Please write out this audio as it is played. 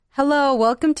Hello,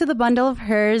 welcome to the Bundle of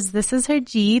Hers. This is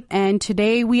Harjeet, and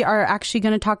today we are actually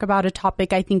going to talk about a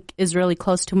topic I think is really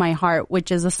close to my heart,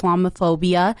 which is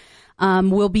Islamophobia.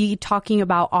 We'll be talking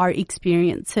about our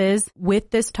experiences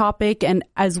with this topic, and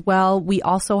as well, we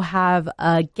also have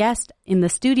a guest in the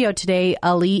studio today,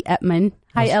 Ellie Etman.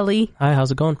 Hi, Ellie. Hi,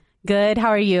 how's it going? Good.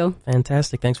 How are you?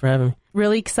 Fantastic. Thanks for having me.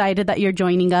 Really excited that you're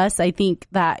joining us. I think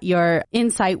that your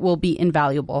insight will be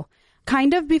invaluable.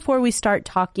 Kind of before we start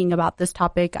talking about this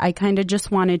topic, I kind of just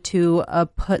wanted to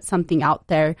put something out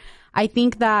there. I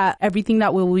think that everything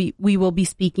that we will be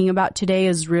speaking about today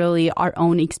is really our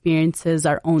own experiences,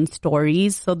 our own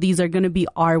stories. So these are going to be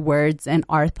our words and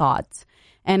our thoughts.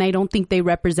 And I don't think they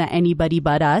represent anybody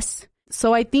but us.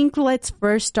 So I think let's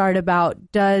first start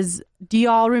about, do you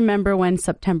all remember when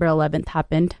September 11th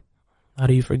happened? How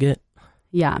do you forget?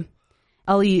 Yeah.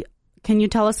 Ellie, can you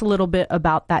tell us a little bit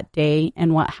about that day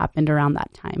and what happened around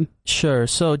that time? Sure.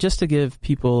 So just to give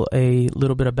people a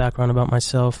little bit of background about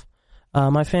myself,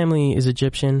 my family is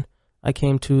Egyptian. I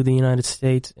came to the United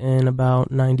States in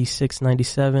about 96,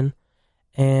 97,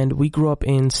 and we grew up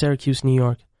in Syracuse, New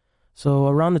York. So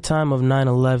around the time of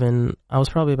 9/11, I was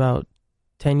probably about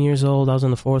 10 years old. I was in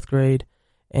the 4th grade,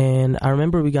 and I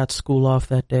remember we got school off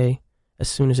that day as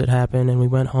soon as it happened, and we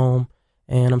went home,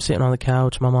 and I'm sitting on the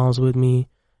couch. My mom's with me.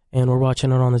 And we're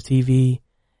watching it on the TV,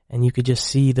 and you could just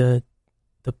see the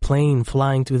plane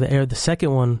flying through the air. The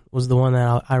second one was the one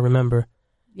that I remember.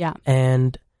 Yeah.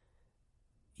 And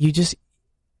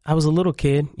I was a little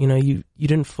kid, you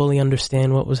didn't fully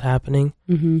understand what was happening.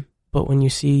 Mm-hmm. But when you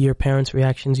see your parents'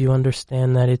 reactions, you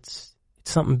understand that it's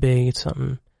something big, it's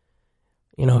something,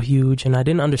 huge. And I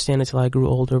didn't understand it till I grew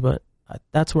older, but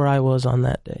that's where I was on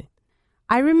that day.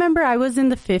 I remember I was in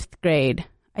the 5th grade.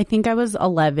 I think I was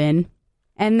 11.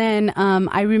 And then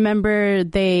I remember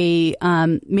they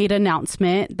made an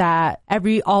announcement that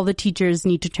all the teachers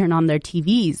need to turn on their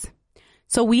TVs.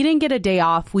 So we didn't get a day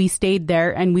off. We stayed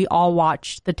there and we all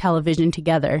watched the television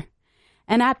together.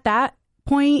 And at that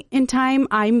point in time,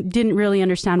 I didn't really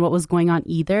understand what was going on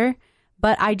either.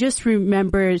 But I just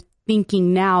remember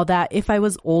thinking now that if I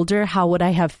was older, how would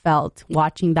I have felt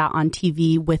watching that on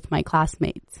TV with my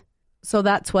classmates? So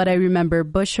that's what I remember.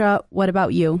 Bushra, what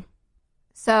about you?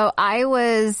 So I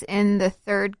was in the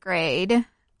 3rd grade.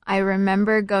 I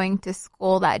remember going to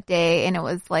school that day, and it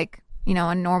was like,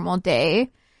 a normal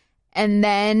day. And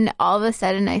then all of a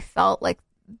sudden I felt like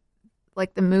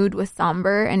the mood was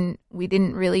somber and we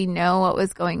didn't really know what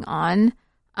was going on.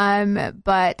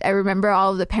 But I remember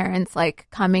all of the parents like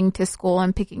coming to school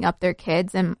and picking up their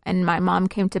kids, and my mom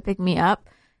came to pick me up.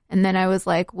 And then I was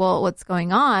like, well, what's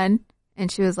going on?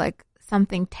 And she was like,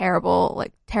 something terrible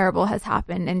has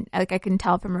happened. And I can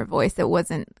tell from her voice it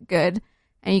wasn't good.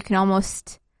 And you can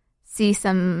almost see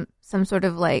some sort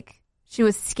of she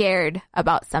was scared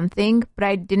about something, but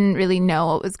I didn't really know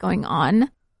what was going on.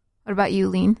 What about you,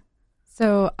 Lean?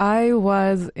 So I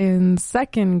was in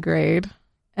 2nd grade,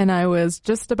 and I was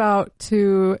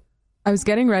I was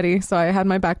getting ready. So I had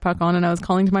my backpack on and I was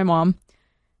calling to my mom,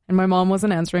 and my mom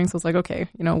wasn't answering. So I was like, okay,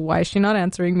 why is she not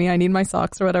answering me? I need my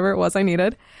socks or whatever it was I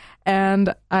needed.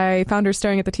 And I found her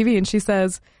staring at the TV, and she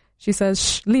says,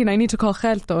 Shh, Lean, I need to call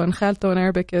Khalto, and Khalto in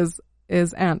Arabic is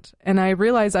aunt. And I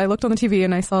realized, I looked on the TV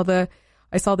and I saw the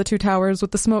 2 towers with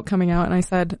the smoke coming out, and I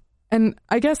said, and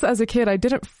I guess as a kid I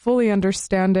didn't fully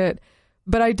understand it,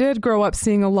 but I did grow up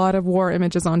seeing a lot of war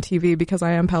images on TV because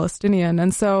I am Palestinian.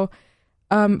 And so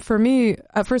for me,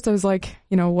 at first I was like,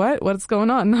 what's going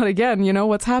on? Not again,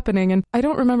 what's happening? And I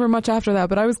don't remember much after that,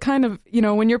 but I was kind of,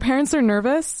 when your parents are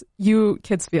nervous, you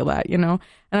kids feel that, and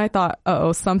I thought,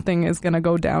 something is going to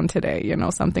go down today.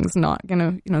 Something's not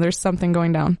going to, there's something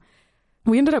going down.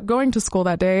 We ended up going to school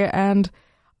that day, and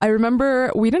I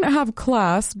remember we didn't have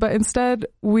class, but instead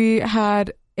we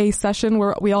had a session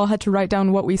where we all had to write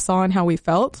down what we saw and how we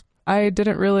felt. I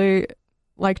didn't really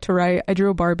like to write. I drew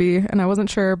a Barbie and I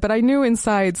wasn't sure, but I knew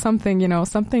inside something,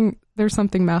 there's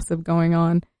something massive going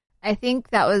on. I think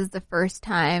that was the first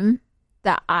time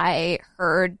that I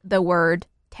heard the word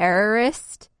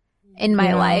terrorist in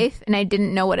my life, and I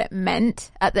didn't know what it meant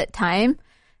at that time.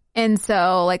 And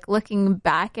so looking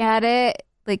back at it,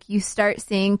 you start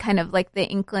seeing kind of the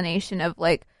inclination of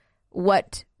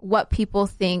what people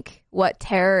think, what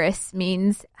terrorist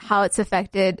means, how it's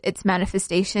affected its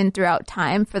manifestation throughout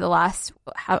time for the last,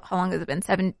 how long has it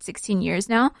been, 16 years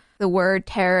now? The word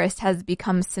terrorist has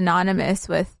become synonymous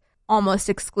with almost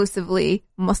exclusively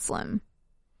Muslim.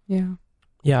 Yeah.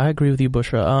 Yeah, I agree with you,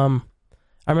 Bushra.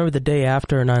 I remember the day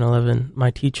after 9/11,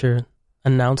 my teacher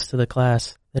announced to the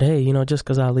class that, hey, just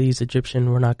because Ali's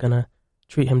Egyptian, we're not going to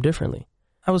treat him differently.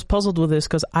 I was puzzled with this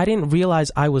because I didn't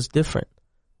realize I was different.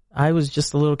 I was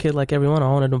just a little kid like everyone.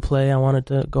 I wanted to play. I wanted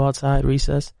to go outside,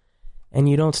 recess. And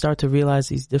you don't start to realize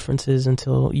these differences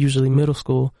until usually middle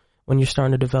school, when you're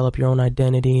starting to develop your own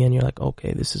identity and you're like,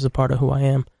 okay, this is a part of who I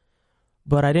am.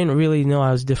 But I didn't really know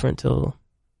I was different till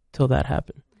that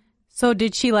happened. So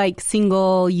did she like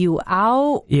single you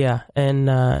out? Yeah. And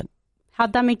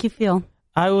how'd that make you feel?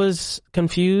 I was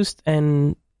confused,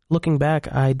 and looking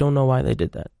back, I don't know why they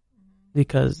did that,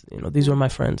 because, you know, these were my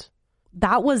friends.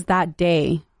 That was that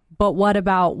day. But what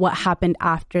about what happened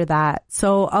after that?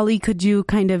 So Ali, could you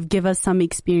kind of give us some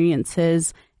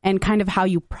experiences and kind of how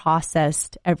you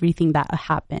processed everything that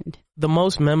happened? The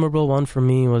most memorable one for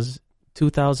me was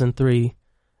 2003.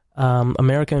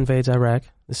 America invades Iraq.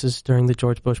 This is during the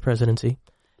George Bush presidency.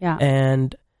 Yeah.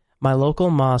 And my local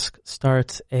mosque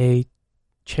starts a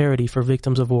charity for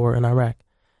victims of war in Iraq.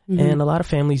 Mm-hmm. And a lot of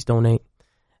families donate.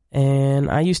 And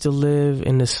I used to live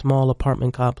in this small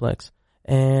apartment complex.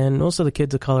 And most of the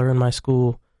kids of color in my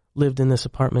school lived in this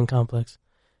apartment complex.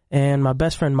 And my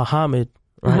best friend, Muhammad,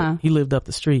 right, he lived up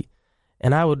the street.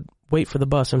 And I would wait for the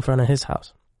bus in front of his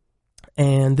house.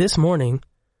 And this morning, it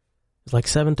was like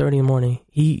 7:30 in the morning,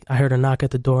 I heard a knock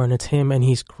at the door, and it's him, and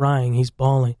he's crying, he's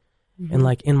bawling. Mm-hmm. And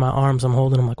like in my arms, I'm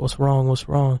holding him like, what's wrong, what's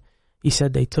wrong? He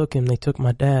said they took him, they took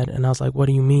my dad. And I was like, what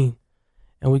do you mean?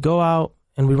 And we go out,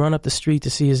 and we run up the street to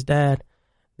see his dad.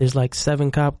 There's like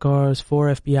 7 cop cars,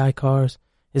 4 FBI cars.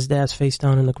 His dad's face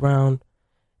down in the ground.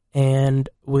 And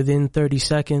within 30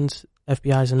 seconds,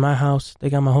 FBI's in my house. They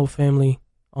got my whole family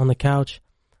on the couch.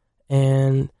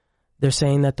 And they're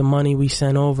saying that the money we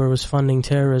sent over was funding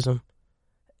terrorism.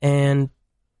 And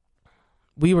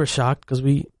we were shocked because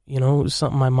it was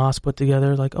something my mosque put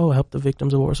together, like, oh, help the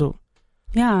victims of war. So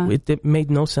yeah, it made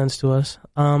no sense to us.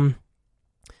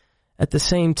 At the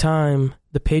same time,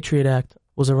 the Patriot Act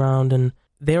was around, and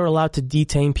they were allowed to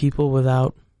detain people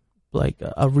without like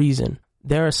a reason.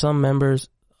 There are some members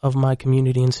of my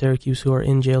community in Syracuse who are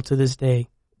in jail to this day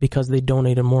because they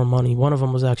donated more money. One of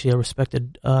them was actually a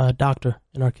respected doctor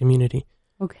in our community.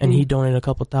 Okay. And he donated a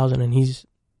couple thousand, and he's,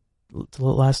 to the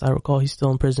last I recall, he's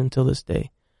still in prison till this day.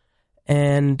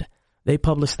 And they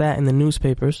published that in the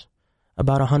newspapers.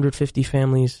 About 150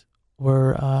 families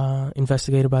were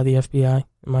investigated by the FBI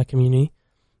in my community.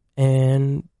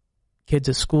 And kids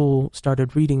at school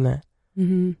started reading that.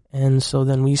 Mm-hmm. And so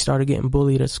then we started getting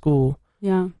bullied at school.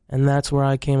 Yeah. And that's where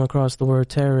I came across the word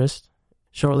terrorist.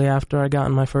 Shortly after I got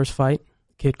in my first fight,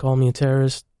 a kid called me a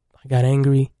terrorist. I got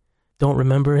angry. Don't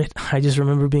remember it. I just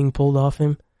remember being pulled off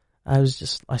him. I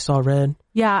saw red.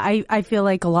 Yeah, I feel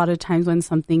like a lot of times when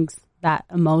something's that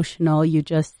emotional, you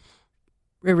just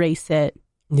erase it.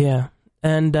 Yeah.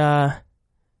 And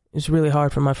it's really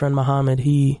hard for my friend Muhammad.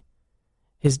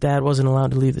 His dad wasn't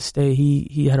allowed to leave the state.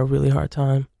 He had a really hard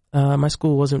time. My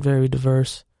school wasn't very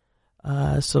diverse.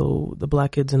 So the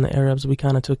black kids and the Arabs, we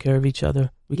kind of took care of each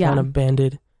other. We kind of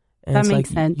banded. And that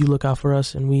makes sense. You look out for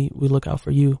us, and we look out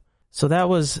for you. So that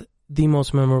was the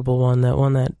most memorable one, that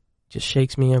one that just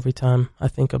shakes me every time I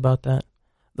think about that.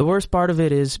 The worst part of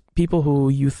it is people who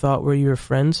you thought were your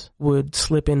friends would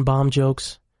slip in bomb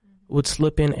jokes, would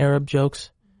slip in Arab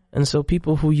jokes. And so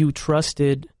people who you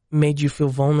trusted made you feel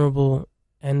vulnerable,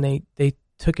 and they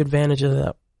took advantage of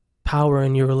that power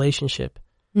in your relationship.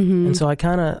 Mm-hmm. And so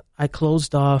I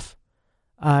closed off.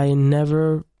 I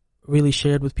never really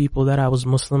shared with people that I was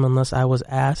Muslim unless I was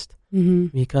asked,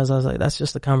 because I was like, that's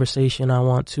just a conversation I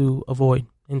want to avoid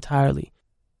entirely.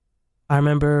 I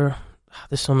remember,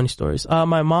 there's so many stories.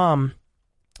 My mom,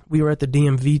 we were at the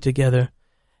DMV together.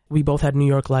 We both had New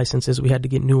York licenses. We had to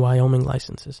get new Wyoming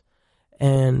licenses.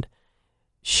 And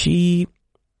she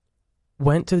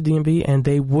went to the DMV, and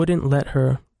they wouldn't let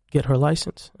her get her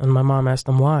license. And my mom asked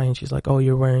them why. And she's like, oh,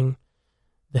 you're wearing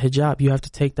the hijab. You have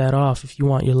to take that off if you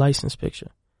want your license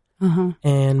picture. Uh-huh.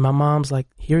 And my mom's like,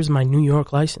 here's my New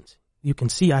York license. You can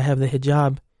see I have the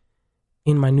hijab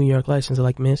in my New York license. They're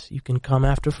like, miss, you can come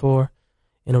after 4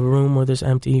 in a room where there's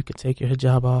empty. You can take your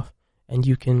hijab off, and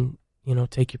you can,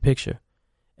 take your picture.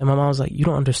 And my mom was like, you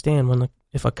don't understand.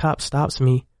 If a cop stops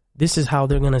me, this is how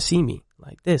they're going to see me.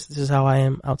 Like this. This is how I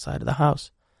am outside of the house.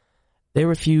 They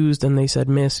refused, and they said,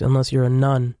 miss, unless you're a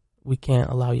nun, we can't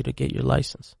allow you to get your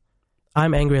license.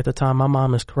 I'm angry at the time. My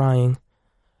mom is crying.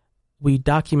 We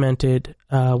documented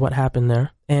what happened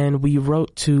there, and we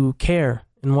wrote to CARE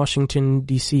in Washington,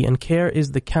 D.C., and CARE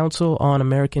is the Council on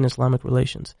American Islamic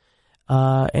Relations.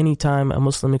 Anytime a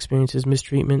Muslim experiences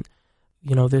mistreatment,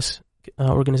 this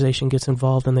organization gets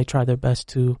involved, and they try their best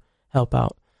to help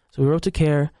out. So we wrote to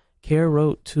CARE. CARE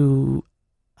wrote to,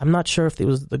 I'm not sure if it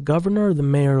was the governor or the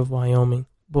mayor of Wyoming,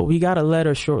 but we got a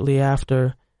letter shortly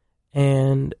after,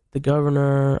 and the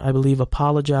governor, I believe,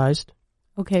 apologized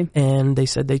Okay. And they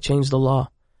said they changed the law,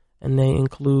 and they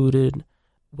included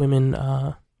women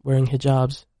wearing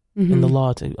hijabs in the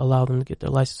law to allow them to get their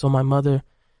license. So my mother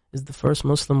is the first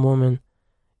Muslim woman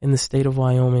in the state of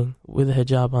Wyoming with a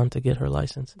hijab on to get her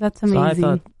license. That's amazing. So I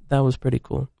thought that was pretty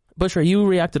cool. Bushra, you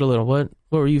reacted a little. What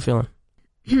were you feeling?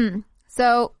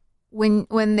 So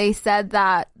when they said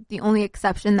that the only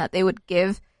exception that they would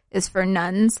give is for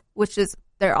nuns, which is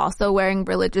they're also wearing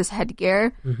religious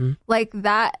headgear, like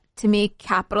that to me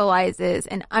capitalizes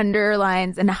and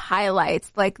underlines and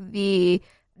highlights like the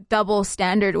double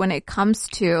standard when it comes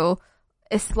to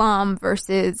Islam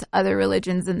versus other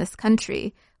religions in this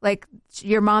country. Like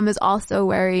your mom is also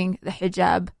wearing the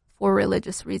hijab for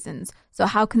religious reasons. So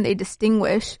how can they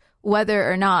distinguish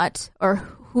whether or not, or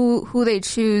who they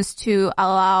choose to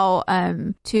allow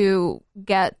to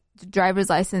get the driver's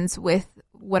license with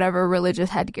whatever religious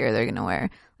headgear they're going to wear?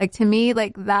 Like to me,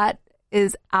 like that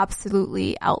is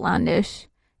absolutely outlandish,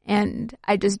 and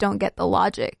I just don't get the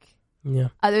logic. Yeah.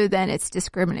 Other than it's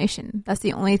discrimination. That's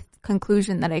the only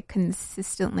conclusion that I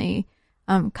consistently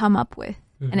come up with.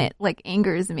 And it like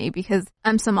angers me because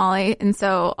I'm Somali, and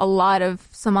so a lot of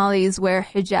Somalis wear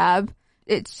hijab.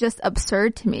 It's just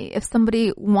absurd to me. If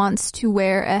somebody wants to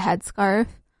wear a headscarf,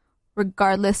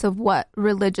 regardless of what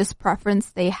religious preference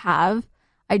they have,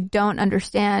 I don't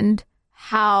understand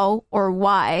how or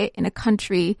why in a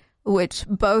country which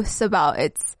boasts about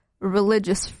its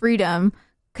religious freedom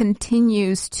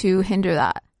continues to hinder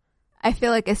that. I feel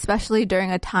like especially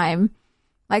during a time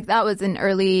like that was in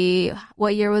early,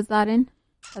 what year was that in?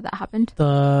 That happened?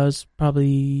 That's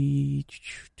probably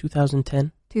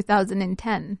 2010.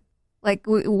 2010. Like,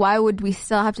 why would we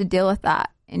still have to deal with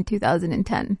that in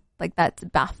 2010? Like, that's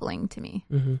baffling to me.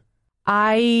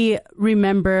 I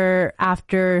remember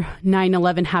after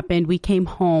 9/11 happened, we came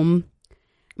home.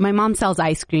 My mom sells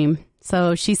ice cream.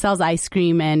 So she sells ice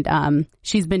cream, and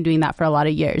she's been doing that for a lot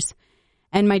of years.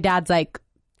 And my dad's like,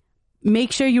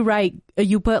 make sure you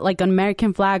put like an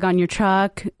American flag on your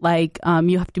truck. Like,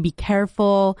 you have to be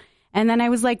careful. And then I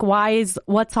was like,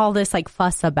 what's all this like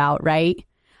fuss about? Right.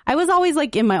 I was always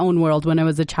like in my own world when I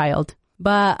was a child,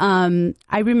 but,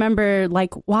 I remember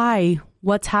like,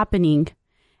 what's happening?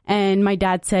 And my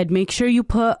dad said, make sure you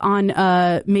put on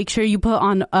an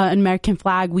American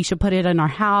flag. We should put it in our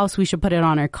house. We should put it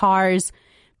on our cars,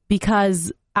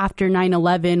 because after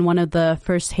 9/11, one of the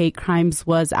first hate crimes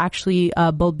was actually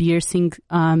Balbir Singh.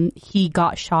 He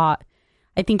got shot.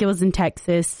 I think it was in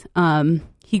Texas.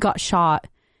 He got shot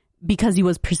because he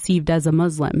was perceived as a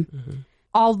Muslim.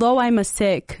 Although I'm a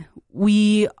Sikh,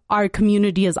 our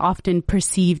community is often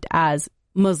perceived as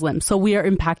Muslim. So we are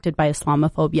impacted by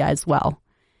Islamophobia as well.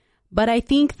 But I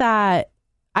think I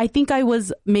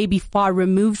was maybe far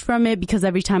removed from it, because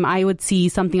every time I would see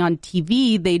something on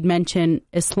TV, they'd mention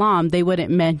Islam. They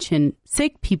wouldn't mention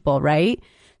Sikh people, right?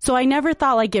 So I never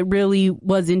thought like it really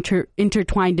was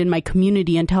intertwined in my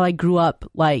community until I grew up,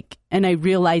 and I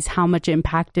realized how much it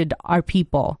impacted our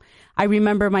people. I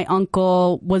remember my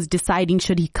uncle was deciding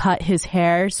should he cut his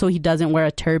hair so he doesn't wear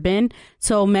a turban.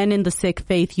 So men in the Sikh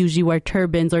faith usually wear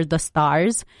turbans or the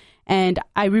stars. And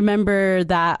I remember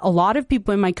that a lot of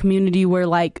people in my community were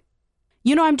like,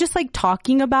 I'm just like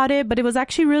talking about it, but it was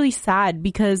actually really sad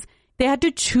because they had to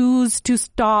choose to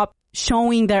stop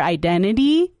showing their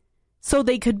identity so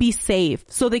they could be safe,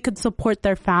 so they could support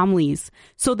their families,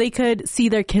 so they could see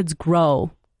their kids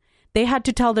grow. They had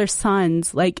to tell their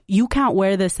sons, like, you can't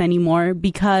wear this anymore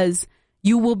because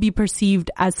you will be perceived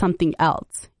as something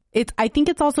else. I think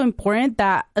it's also important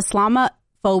that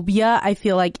Islamophobia, I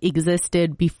feel like,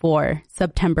 existed before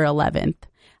September 11th.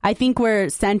 I think we're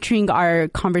centering our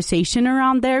conversation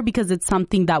around there because it's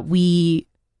something that we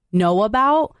know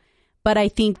about. But I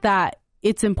think that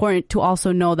it's important to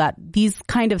also know that these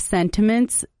kind of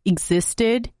sentiments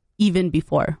existed even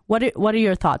before. What are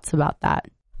your thoughts about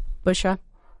that, Bushra?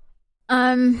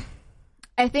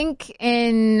 I think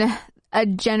in a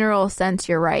general sense,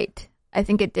 you're right. I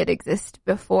think it did exist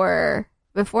before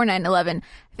 9/11.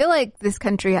 I feel like this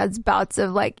country has bouts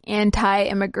of like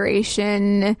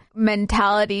anti-immigration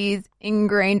mentalities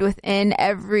ingrained within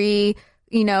every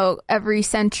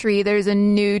century. There's a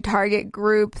new target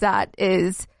group that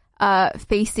is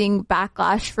facing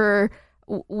backlash for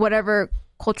whatever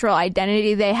cultural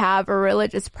identity they have or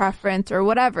religious preference or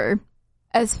whatever.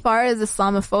 As far as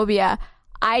Islamophobia,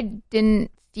 I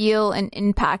didn't feel an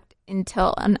impact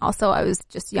until, and also I was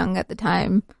just young at the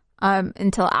time,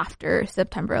 until after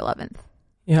September 11th.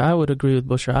 Yeah, I would agree with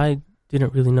Bushra. I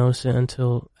didn't really notice it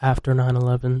until after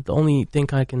 9/11. The only thing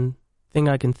I can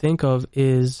think of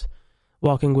is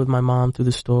walking with my mom through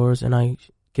the stores, and I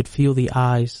could feel the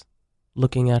eyes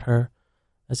looking at her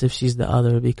as if she's the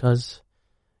other, because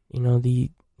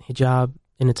The hijab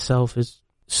in itself is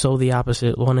so the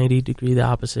opposite, 180 degree the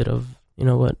opposite of,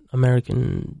 what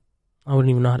American, I wouldn't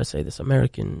even know how to say this,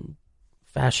 American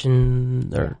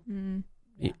fashion, or,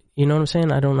 you know what I'm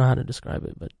saying? I don't know how to describe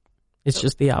it, but it's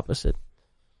just the opposite.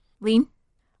 Lean?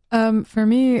 For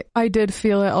me, I did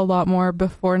feel it a lot more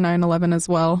before 9/11 as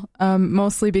well,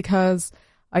 mostly because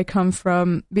I come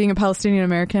from being a Palestinian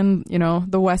American.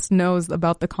 The West knows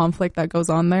about the conflict that goes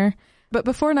on there. But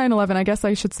before 9/11, I guess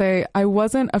I should say I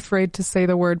wasn't afraid to say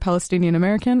the word Palestinian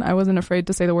American. I wasn't afraid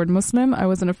to say the word Muslim. I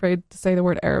wasn't afraid to say the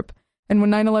word Arab. And when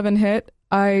 9/11 hit,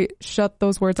 I shut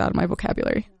those words out of my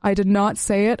vocabulary. I did not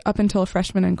say it up until a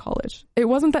freshman in college. It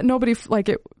wasn't that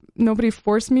nobody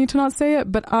forced me to not say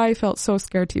it, but I felt so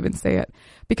scared to even say it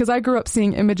because I grew up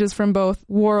seeing images from both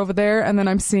war over there and then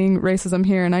I'm seeing racism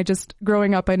here. And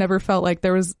growing up, I never felt like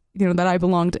there was, that I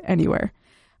belonged anywhere.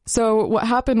 So what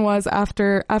happened was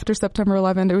after September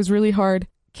 11th, it was really hard.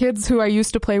 Kids who I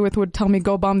used to play with would tell me,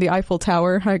 go bomb the Eiffel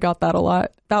Tower. I got that a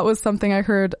lot. That was something I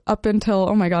heard up until,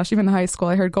 oh my gosh, even in high school,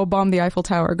 I heard, go bomb the Eiffel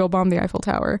Tower, go bomb the Eiffel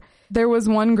Tower. There was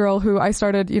one girl who I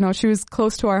started, she was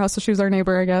close to our house, so she was our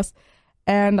neighbor, I guess.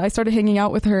 And I started hanging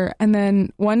out with her. And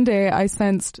then one day I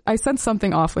sensed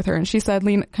something off with her. And she said,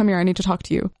 Lean, come here, I need to talk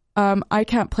to you. I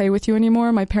can't play with you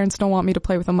anymore. My parents don't want me to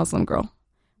play with a Muslim girl.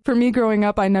 For me growing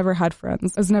up, I never had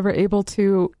friends. I was never able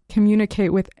to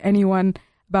communicate with anyone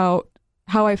about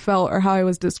how I felt or how I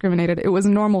was discriminated. It was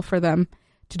normal for them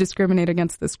to discriminate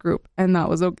against this group. And that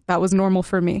was normal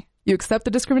for me. You accept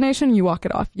the discrimination, you walk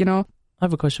it off, I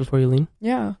have a question for you, Lean.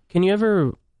 Yeah. Can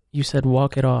you said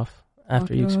walk it off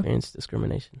after you experience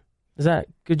discrimination.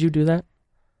 Could you do that?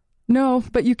 No,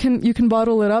 but you can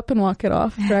bottle it up and walk it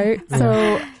off, right? Yeah.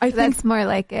 So I think that's more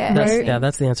like it. Right?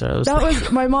 That's the answer. That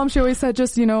was my mom. She always said,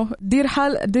 just dir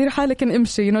halak and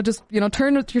imshi.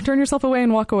 Just turn yourself away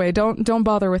and walk away. Don't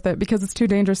bother with it because it's too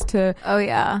dangerous to. Oh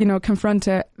yeah. Confront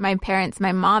it. My parents,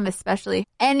 my mom especially.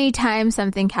 Anytime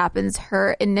something happens,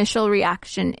 her initial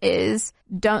reaction is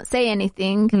don't say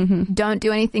anything. Mm-hmm. Don't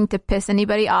do anything to piss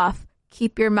anybody off.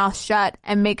 Keep your mouth shut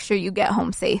and make sure you get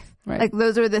home safe. Right. Like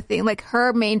those are the things, like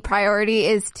her main priority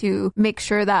is to make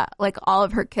sure that like all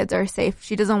of her kids are safe.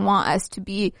 She doesn't want us to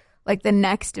be like the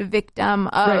next victim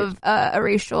of a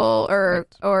racial or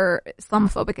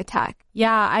Islamophobic attack.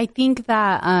 Yeah, I think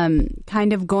that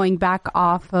kind of going back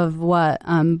off of what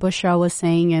Bushra was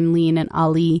saying and Lean and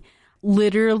Ali,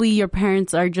 literally your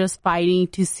parents are just fighting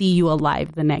to see you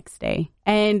alive the next day.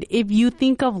 And if you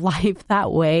think of life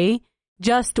that way,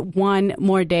 just one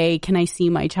more day can I see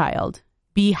my child.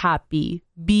 Be happy,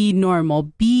 be normal,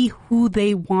 be who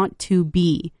they want to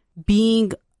be,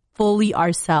 being fully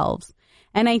ourselves.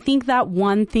 And I think that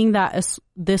one thing that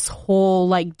this whole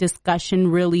like discussion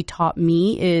really taught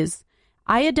me is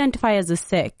I identify as a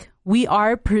Sikh. We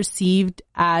are perceived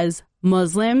as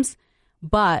Muslims,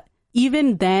 but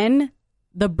even then,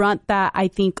 the brunt that I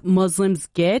think Muslims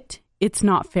get, it's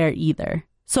not fair either.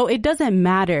 So it doesn't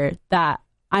matter that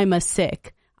I'm a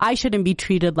Sikh. I shouldn't be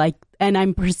treated like, and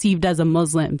I'm perceived as a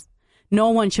Muslim. No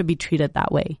one should be treated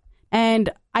that way. And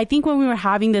I think when we were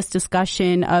having this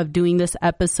discussion of doing this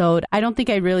episode, I don't think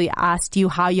I really asked you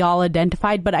how y'all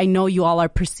identified, but I know you all are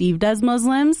perceived as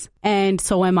Muslims, and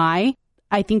so am I.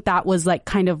 I think that was like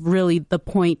kind of really the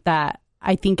point that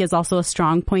I think is also a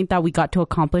strong point that we got to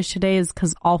accomplish today, is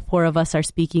because all four of us are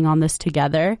speaking on this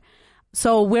together.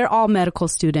 So we're all medical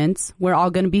students. We're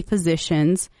all going to be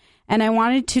physicians. And I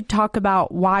wanted to talk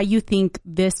about why you think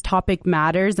this topic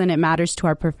matters and it matters to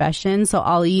our profession. So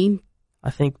Ali? I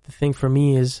think the thing for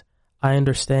me is I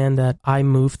understand that I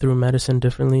move through medicine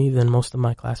differently than most of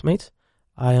my classmates.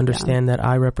 I understand that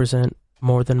I represent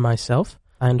more than myself.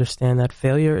 I understand that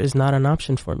failure is not an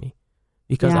option for me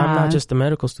because I'm not just a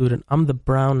medical student. I'm the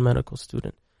brown medical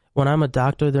student. When I'm a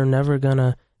doctor, they're never going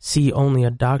to see only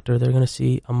a doctor. They're going to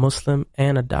see a Muslim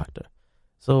and a doctor.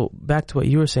 So back to what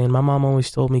you were saying, my mom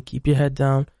always told me, keep your head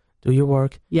down, do your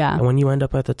work. Yeah. And when you end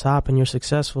up at the top and you're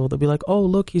successful, they'll be like, oh,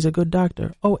 look, he's a good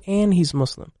doctor. Oh, and he's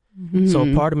Muslim. Mm-hmm.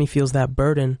 So part of me feels that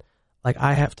burden, like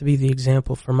I have to be the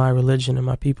example for my religion and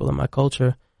my people and my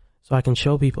culture so I can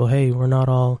show people, hey, we're not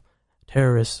all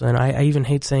terrorists. And I even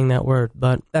hate saying that word,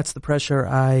 but that's the pressure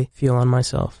I feel on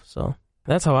myself. So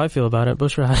that's how I feel about it.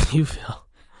 Bushra, how do you feel?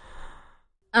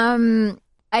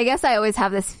 I guess I always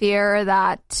have this fear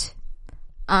that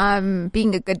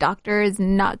being a good doctor is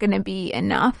not going to be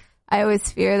enough. I always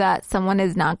fear that someone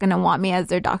is not going to want me as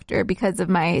their doctor because of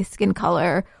my skin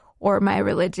color or my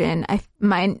religion.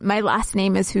 My last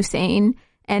name is Hussein,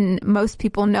 and most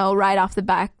people know right off the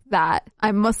back that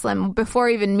I'm Muslim before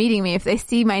even meeting me. If they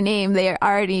see my name, they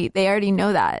already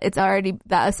know that. It's already,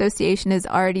 that association has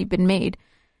already been made.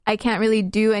 I can't really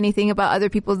do anything about other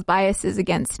people's biases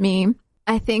against me.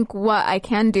 I think what I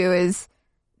can do is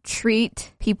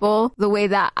treat people the way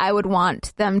that I would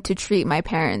want them to treat my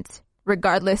parents,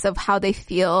 regardless of how they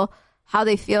feel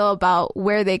about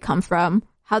where they come from,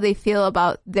 how they feel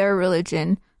about their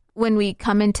religion. When we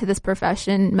come into this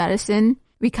profession, medicine,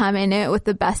 we come in it with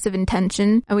the best of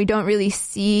intention, and we don't really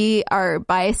see our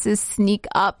biases sneak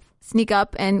up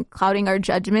and clouding our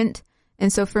judgment.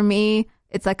 And so for me,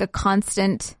 it's like a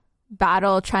constant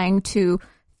battle trying to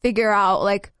figure out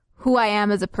like who I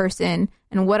am as a person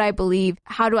and what I believe.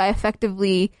 How do I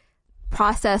effectively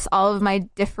process all of my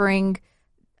differing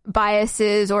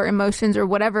biases or emotions or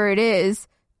whatever it is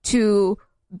to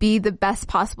be the best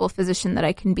possible physician that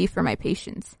I can be for my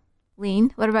patients?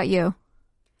 Lean, what about you?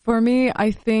 For me,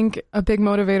 I think a big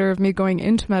motivator of me going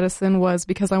into medicine was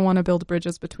because I want to build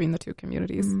bridges between the two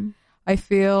communities. Mm-hmm. I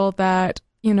feel that,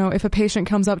 if a patient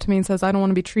comes up to me and says, I don't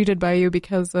want to be treated by you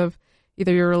because of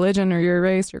either your religion or your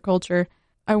race, your culture,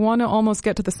 I want to almost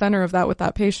get to the center of that with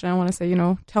that patient. I want to say,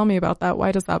 tell me about that.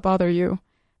 Why does that bother you?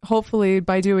 Hopefully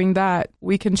by doing that,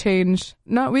 we can change,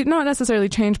 not necessarily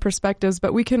change perspectives,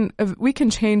 but we can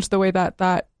change the way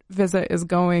that visit is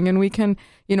going, and we can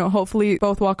hopefully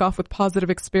both walk off with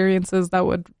positive experiences that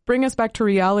would bring us back to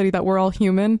reality that we're all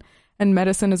human, and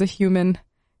medicine is a human,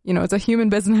 it's a human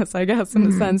business, I guess, in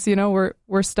a sense.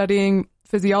 We're studying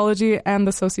physiology and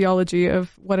the sociology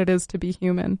of what it is to be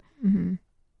human.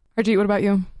 Harjeet, what about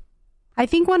you? I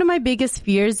think one of my biggest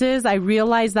fears is I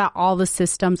realize that all the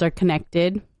systems are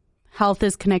connected. Health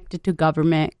is connected to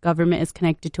government is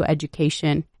connected to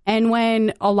education, and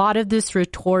when a lot of this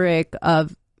rhetoric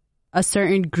of a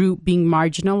certain group being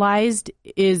marginalized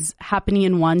is happening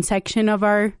in one section of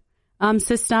our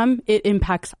system, it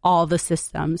impacts all the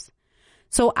systems.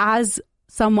 So as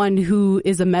someone who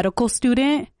is a medical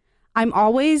student, I'm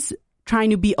always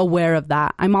trying to be aware of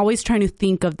that. I'm always trying to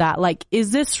think of that. Like,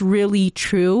 is this really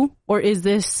true, or is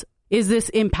this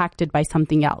impacted by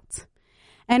something else?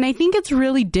 And I think it's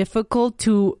really difficult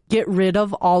to get rid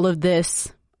of all of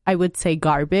this, I would say,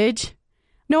 garbage.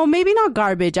 No, maybe not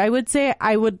garbage. I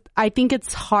think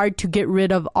it's hard to get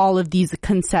rid of all of these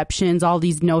conceptions, all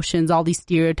these notions, all these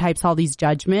stereotypes, all these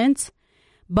judgments.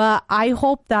 But I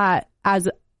hope that as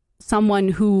someone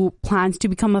who plans to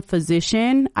become a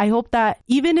physician, I hope that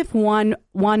even if one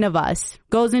of us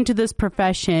goes into this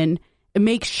profession,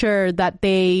 make sure that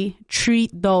they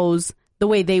treat those the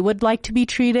way they would like to be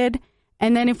treated.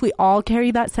 And then if we all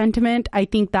carry that sentiment, I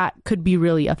think that could be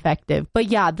really effective. But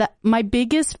yeah, my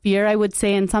biggest fear, I would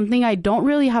say, and something I don't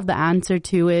really have the answer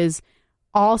to, is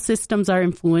all systems are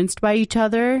influenced by each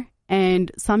other.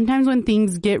 And sometimes when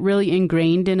things get really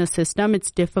ingrained in a system,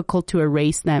 it's difficult to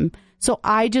erase them. So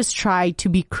I just try to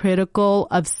be critical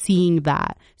of seeing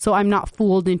that, so I'm not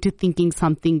fooled into thinking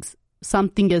something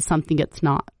is something it's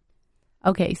not.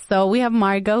 Okay, so we have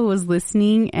Margot who was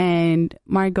listening. And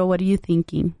Margot, what are you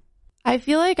thinking? I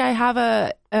feel like I have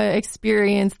a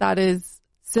experience that is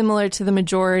similar to the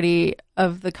majority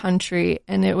of the country,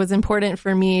 and it was important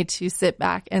for me to sit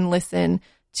back and listen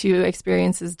to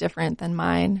experiences different than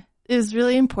mine. It was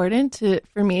really important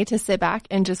for me to sit back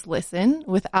and just listen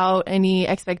without any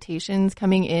expectations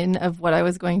coming in of what I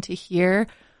was going to hear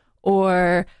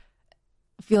or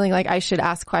feeling like I should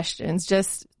ask questions.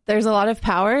 Just, there's a lot of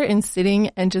power in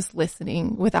sitting and just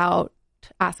listening without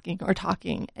asking or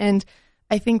talking. And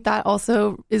I think that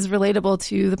also is relatable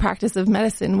to the practice of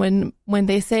medicine. When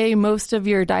they say most of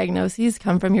your diagnoses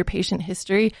come from your patient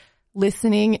history,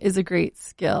 listening is a great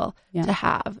skill to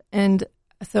have. And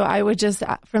so I would just,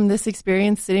 from this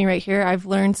experience sitting right here, I've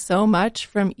learned so much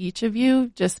from each of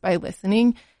you just by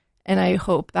listening. And I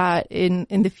hope that in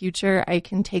the future, I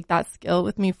can take that skill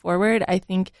with me forward. I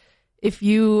think if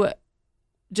you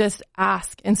just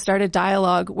ask and start a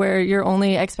dialogue where your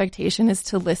only expectation is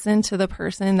to listen to the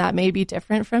person that may be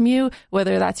different from you,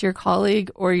 whether that's your colleague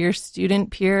or your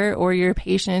student peer or your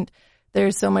patient,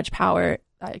 there's so much power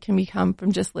that can become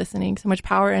from just listening, so much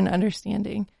power and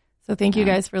understanding. So thank you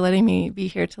guys for letting me be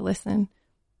here to listen.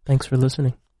 Thanks for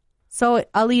listening. So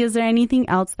Ali, is there anything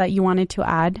else that you wanted to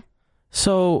add?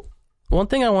 So one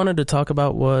thing I wanted to talk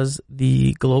about was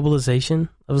the globalization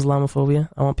of Islamophobia.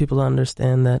 I want people to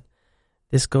understand that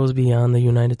this goes beyond the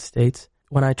United States.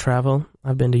 When I travel,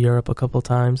 I've been to Europe a couple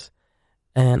times,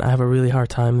 and I have a really hard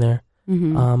time there.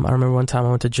 Mm-hmm. I remember one time I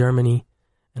went to Germany,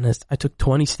 and I took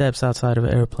 20 steps outside of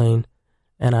an airplane,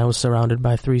 and I was surrounded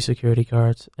by 3 security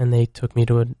guards, and they took me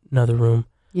to another room.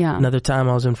 Yeah. Another time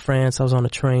I was in France. I was on a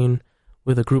train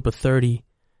with a group of 30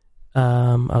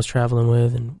 I was traveling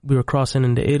with, and we were crossing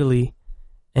into Italy,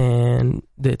 and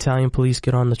the Italian police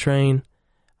get on the train.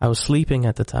 I was sleeping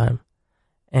at the time.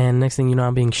 And next thing you know,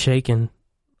 I'm being shaken,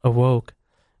 awoke.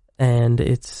 And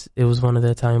it was one of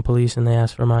the Italian police, and they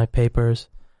asked for my papers.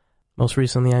 Most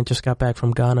recently, I just got back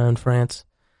from Ghana and France.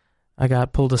 I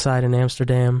got pulled aside in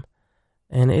Amsterdam.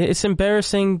 And it's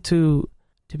embarrassing to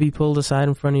be pulled aside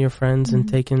in front of your friends and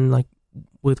taken like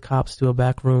with cops to a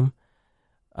back room.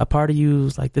 A part of you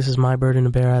is like, this is my burden to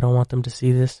bear. I don't want them to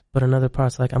see this. But another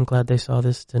part's like, I'm glad they saw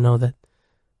this to know that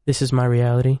this is my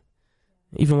reality.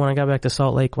 Even when I got back to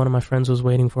Salt Lake, one of my friends was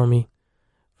waiting for me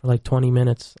for like 20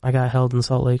 minutes. I got held in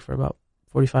Salt Lake for about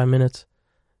 45 minutes.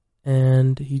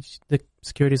 And the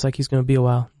security's like, he's going to be a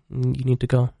while. You need to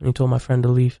go. And he told my friend to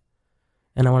leave.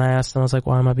 And when I asked him, I was like,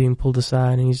 why am I being pulled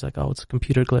aside? And he's like, oh, it's a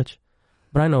computer glitch.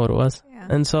 But I know what it was. Yeah.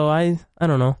 And so I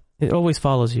don't know. It always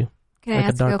follows you. Can I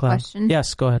ask you a question?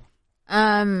 Yes, go ahead.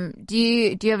 Do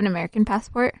you have an American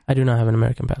passport? I do not have an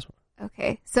American passport.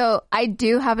 Okay. So I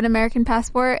do have an American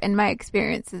passport, and my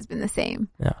experience has been the same.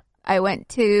 Yeah.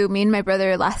 Me and my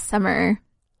brother last summer,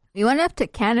 we went up to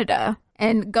Canada,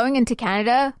 and going into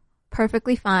Canada,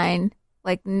 perfectly fine,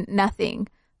 like nothing.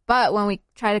 But when we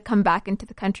try to come back into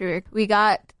the country, we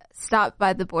got stopped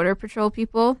by the Border Patrol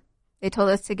people. They told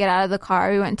us to get out of the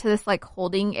car. We went to this like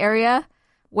holding area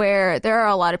where there are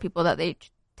a lot of people that they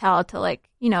tell to like,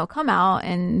 come out,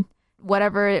 and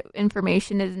whatever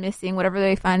information is missing, whatever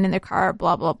they find in their car,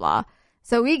 blah, blah, blah.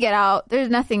 So we get out. There's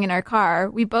nothing in our car.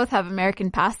 We both have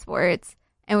American passports,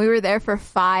 and we were there for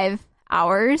 5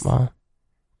 hours. Wow.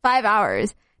 5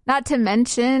 hours. Not to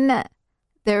mention,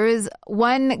 there was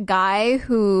one guy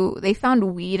who they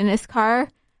found weed in his car.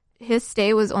 His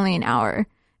stay was only an hour.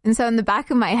 And so in the back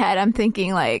of my head, I'm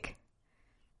thinking like,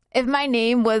 if my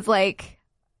name was like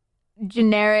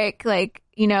generic, like,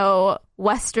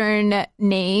 Western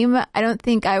name, I don't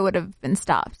think I would have been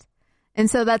stopped. And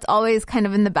so that's always kind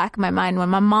of in the back of my mind when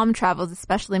my mom travels,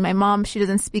 especially my mom, she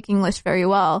doesn't speak English very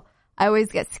well. I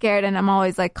always get scared, and I'm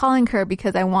always like calling her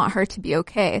because I want her to be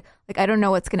okay. Like, I don't know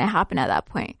what's going to happen at that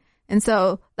point. And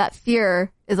so that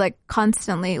fear is like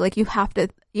constantly, like you have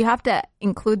to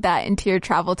include that into your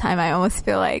travel time. I almost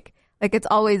feel like it's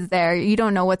always there. You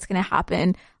don't know what's going to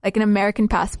happen. Like an American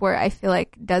passport, I feel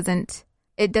like doesn't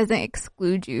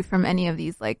exclude you from any of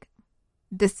these, like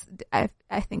this. I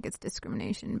think it's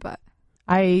discrimination, but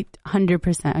I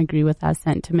 100% agree with that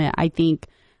sentiment. I think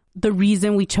the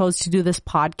reason we chose to do this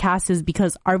podcast is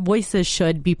because our voices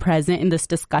should be present in this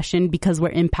discussion because we're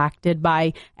impacted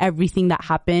by everything that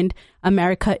happened.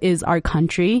 America is our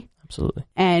country. Absolutely.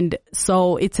 And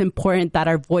so it's important that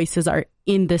our voices are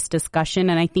in this discussion.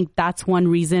 And I think that's one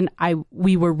reason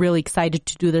we were really excited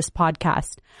to do this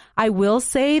podcast. I will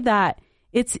say that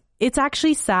it's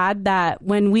actually sad that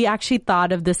when we actually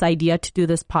thought of this idea to do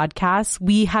this podcast,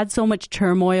 we had so much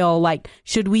turmoil, like,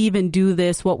 should we even do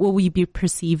this? What will we be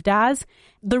perceived as?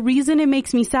 The reason it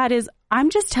makes me sad is I'm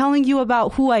just telling you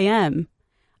about who I am.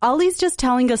 Ali's just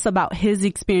telling us about his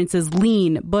experiences,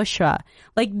 Lean, Bushra.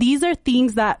 Like, these are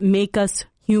things that make us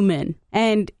human.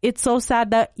 And it's so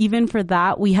sad that even for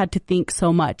that, we had to think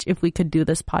so much if we could do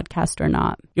this podcast or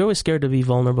not. You're always scared to be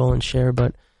vulnerable and share,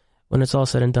 but when it's all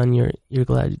said and done, you're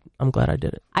glad. I'm glad I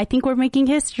did it. I think we're making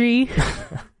history.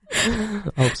 I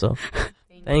hope so.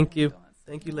 Thank you.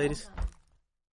 Thank you, ladies.